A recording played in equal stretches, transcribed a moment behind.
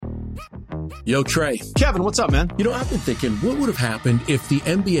Yo, Trey. Kevin, what's up, man? You know, I've been thinking, what would have happened if the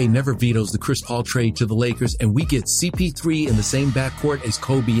NBA never vetoes the Chris Paul trade to the Lakers and we get CP3 in the same backcourt as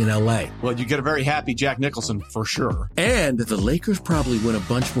Kobe in LA? Well, you get a very happy Jack Nicholson for sure. And the Lakers probably win a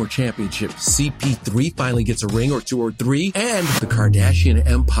bunch more championships. CP3 finally gets a ring or 2 or 3, and the Kardashian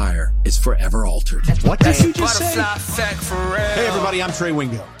empire is forever altered. What did you just say? Hey, everybody, I'm Trey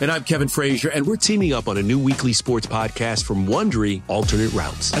Wingo. And I'm Kevin Frazier, and we're teaming up on a new weekly sports podcast from Wondery, Alternate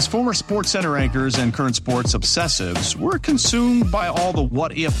Routes. As former SportsCenter anchors and current sports obsessives, we're consumed by all the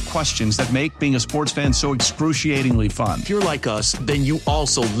what-if questions that make being a sports fan so excruciatingly fun. If you're like us, then you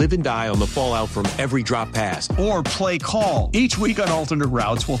also live and die on the fallout from every drop pass. Or play call. Each week on Alternate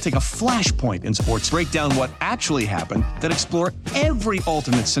Routes, we'll take a flashpoint in sports, break down what actually happened, then explore every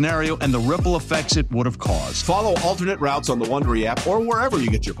alternate scenario and the ripple effects it would have caused. Follow Alternate Routes on the Wondery app or wherever you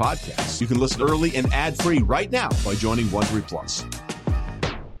get your podcasts. You can listen early and ad-free right now by joining Wondery Plus.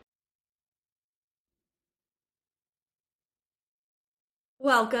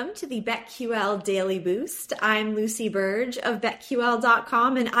 Welcome to the BetQL Daily Boost. I'm Lucy Burge of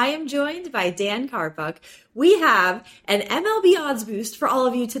BetQL.com, and I am joined by Dan Karpuk. We have an MLB odds boost for all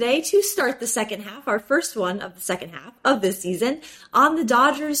of you today to start the second half, our first one of the second half of this season, on the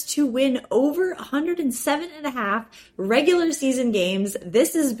Dodgers to win over 107.5 regular season games.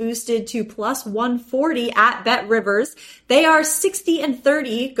 This is boosted to plus 140 at BetRivers. They are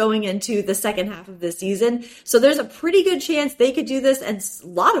 60-30 going into the second half of this season. So there's a pretty good chance they could do this, and a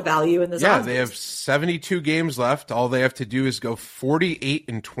lot of value in this. Yeah, they have 72 games left. All they have to do is go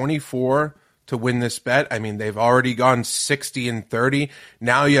 48-24 to win this bet. I mean, they've already gone 60-30.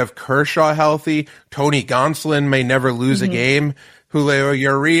 Now you have Kershaw healthy. Tony Gonsolin may never lose a game. Julio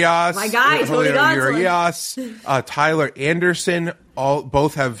Urias, my guy, Julio Urias, Tyler Anderson,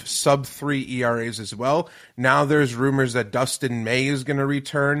 both have sub-3 ERAs as well. Now there's rumors that Dustin May is going to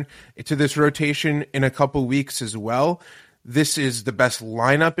return to this rotation in a couple weeks as well. This is the best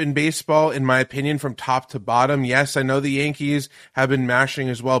lineup in baseball, in my opinion, from top to bottom. Yes, I know the Yankees have been mashing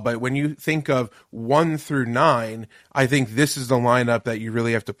as well, but when you think of 1 through 9, I think this is the lineup that you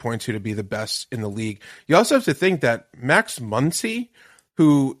really have to point to be the best in the league. You also have to think that Max Muncy,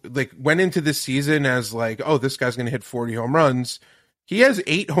 who went into this season as oh, this guy's going to hit 40 home runs. He has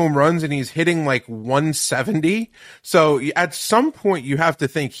 8 home runs and he's hitting 170. So at some point you have to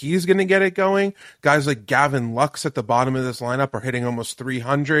think he's going to get it going. Guys like Gavin Lux at the bottom of this lineup are hitting almost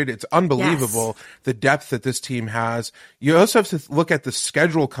 300. It's unbelievable, the depth that this team has. You also have to look at the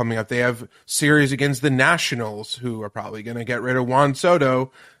schedule coming up. They have series against the Nationals, who are probably going to get rid of Juan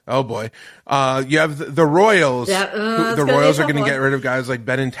Soto. Oh boy. You have the Royals. The Royals are going to get rid of guys like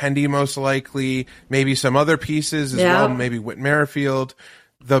Benintendi most likely, maybe some other pieces as well, maybe Whit Merrifield.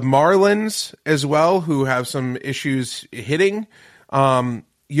 The Marlins as well, who have some issues hitting. You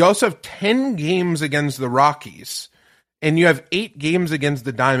also have 10 games against the Rockies, and you have 8 games against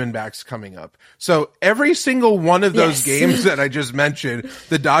the Diamondbacks coming up. So every single one of those games that I just mentioned,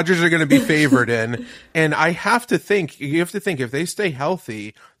 the Dodgers are going to be favored in. And you have to think if they stay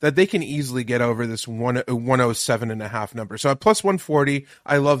healthy, that they can easily get over this 107.5 number. So at plus 140,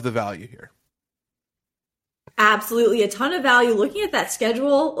 I love the value here. Absolutely. A ton of value. Looking at that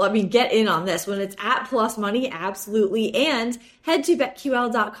schedule, I mean, get in on this. When it's at plus money, absolutely. And head to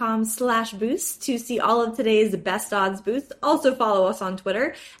betql.com/boost to see all of today's best odds boosts. Also follow us on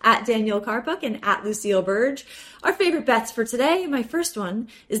Twitter at Daniel Karpuk and at Lucille Burge. Our favorite bets for today, my first one,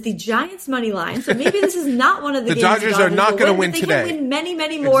 is the Giants money line. So maybe this is not one of the games Dodgers are not going to win today. They can win many,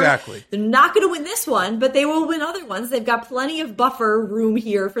 many more. Exactly. They're not going to win this one, but they will win other ones. They've got plenty of buffer room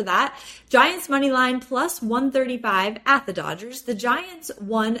here for that. Giants money line plus 135 at the Dodgers. The Giants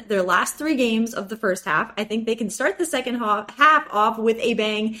won their last 3 games of the first half. I think they can start the second half off with a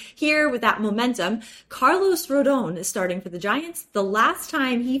bang here with that momentum. Carlos Rodon is starting for the Giants. The last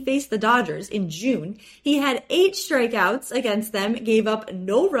time he faced the Dodgers in June, he had 8 strikeouts against them, gave up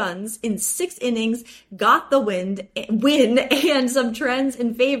no runs in 6 innings, got the win, and some trends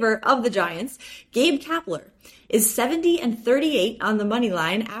in favor of the Giants. Gabe Kapler is 70-38 on the money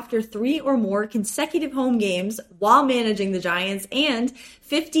line after 3 or more consecutive home games while managing the Giants, and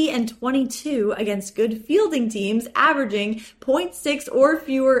 50-22 against good fielding teams, averaging 0.6 or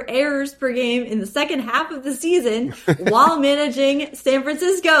fewer errors per game in the second half of the season while managing San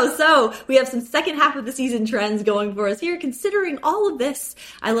Francisco. So we have some second half of the season trends going for us here. Considering all of this,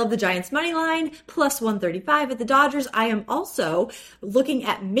 I love the Giants money line, plus 135 at the Dodgers. I am also looking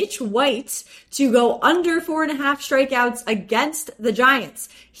at Mitch White to go under 4.5 strikeouts against the Giants.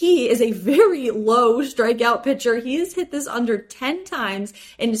 He is a very low strikeout pitcher. He has hit this under 10 times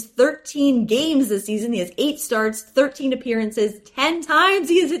in his 13 games this season. He has 8 starts, 13 appearances, 10 times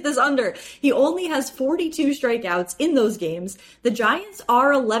he has hit this under. He only has 42 strikeouts in those games. The Giants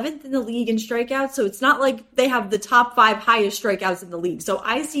are 11th in the league in strikeouts, so it's not like they have the top 5 highest strikeouts in the league. So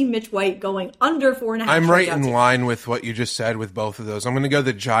I see Mitch White going under 4.5. I'm right in line with what you just said with both of those. I'm going to go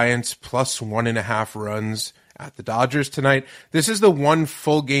the Giants plus 1.5 runs at the Dodgers tonight. This is the one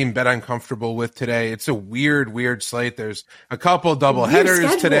full game bet I'm comfortable with today. It's a weird slate. There's a couple double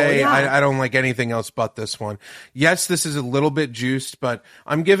headers today. Yeah. I don't like anything else but this one. Yes, this is a little bit juiced, but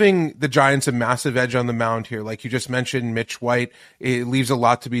I'm giving the Giants a massive edge on the mound here. Like you just mentioned, Mitch White, it leaves a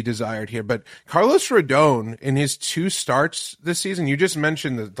lot to be desired here. But Carlos Rodon, in his 2 starts this season, you just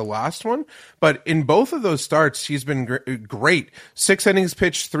mentioned the last one, but in both of those starts, he's been great. 6 innings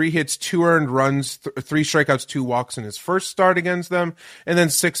pitched, 3 hits, 2 earned runs, 3 strikeouts, 2 walks in his first start against them, and then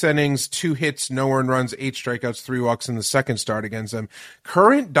 6 innings, 2 hits, no earned runs, 8 strikeouts, 3 walks in the second start against them.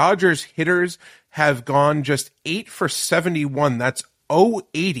 Current Dodgers hitters have gone just 8 for 71. That's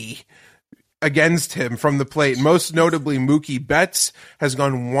 080 against him from the plate. Most notably, Mookie Betts has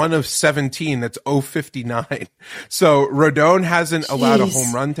gone 1 of 17. That's 059. So Rodon hasn't allowed a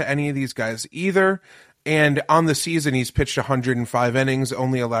home run to any of these guys either. And on the season, he's pitched 105 innings,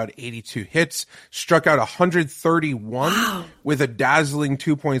 only allowed 82 hits, struck out 131 with a dazzling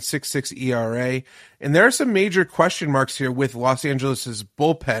 2.66 ERA. And there are some major question marks here with Los Angeles's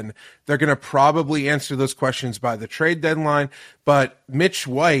bullpen. They're going to probably answer those questions by the trade deadline. But Mitch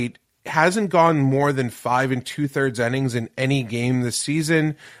White hasn't gone more than 5 2/3 innings in any game this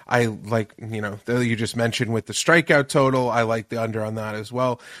season. I like, you just mentioned with the strikeout total, I like the under on that as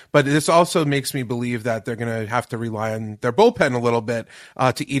well. But this also makes me believe that they're going to have to rely on their bullpen a little bit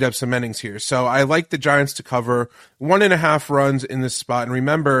to eat up some innings here. So I like the Giants to cover 1.5 runs in this spot. And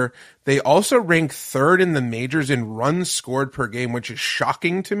remember, they also rank 3rd in the majors in runs scored per game, which is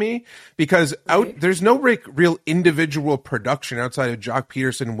shocking to me because there's no real individual production outside of Jock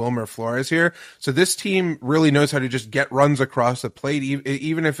Peterson and Wilmer Flores here. So this team really knows how to just get runs across the plate,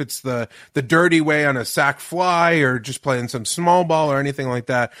 even if it's the dirty way on a sac fly or just playing some small ball or anything like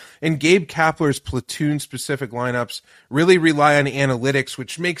that. And Gabe Kapler's platoon-specific lineups really rely on analytics,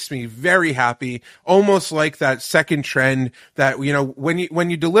 which makes me very happy, almost like that second trend that, when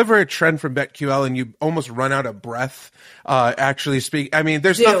you deliver a trend from BetQL and you almost run out of breath, actually speak. I mean,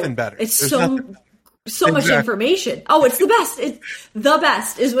 there's nothing better. It's so much information. Oh, it's the best. The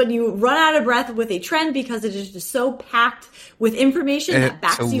best is when you run out of breath with a trend because it is just so packed with information that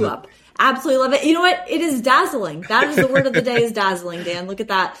backs you up. Absolutely love it. You know what? It is dazzling. That is the word of the day, is dazzling, Dan. Look at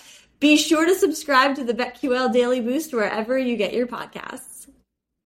that. Be sure to subscribe to the BetQL Daily Boost wherever you get your podcasts.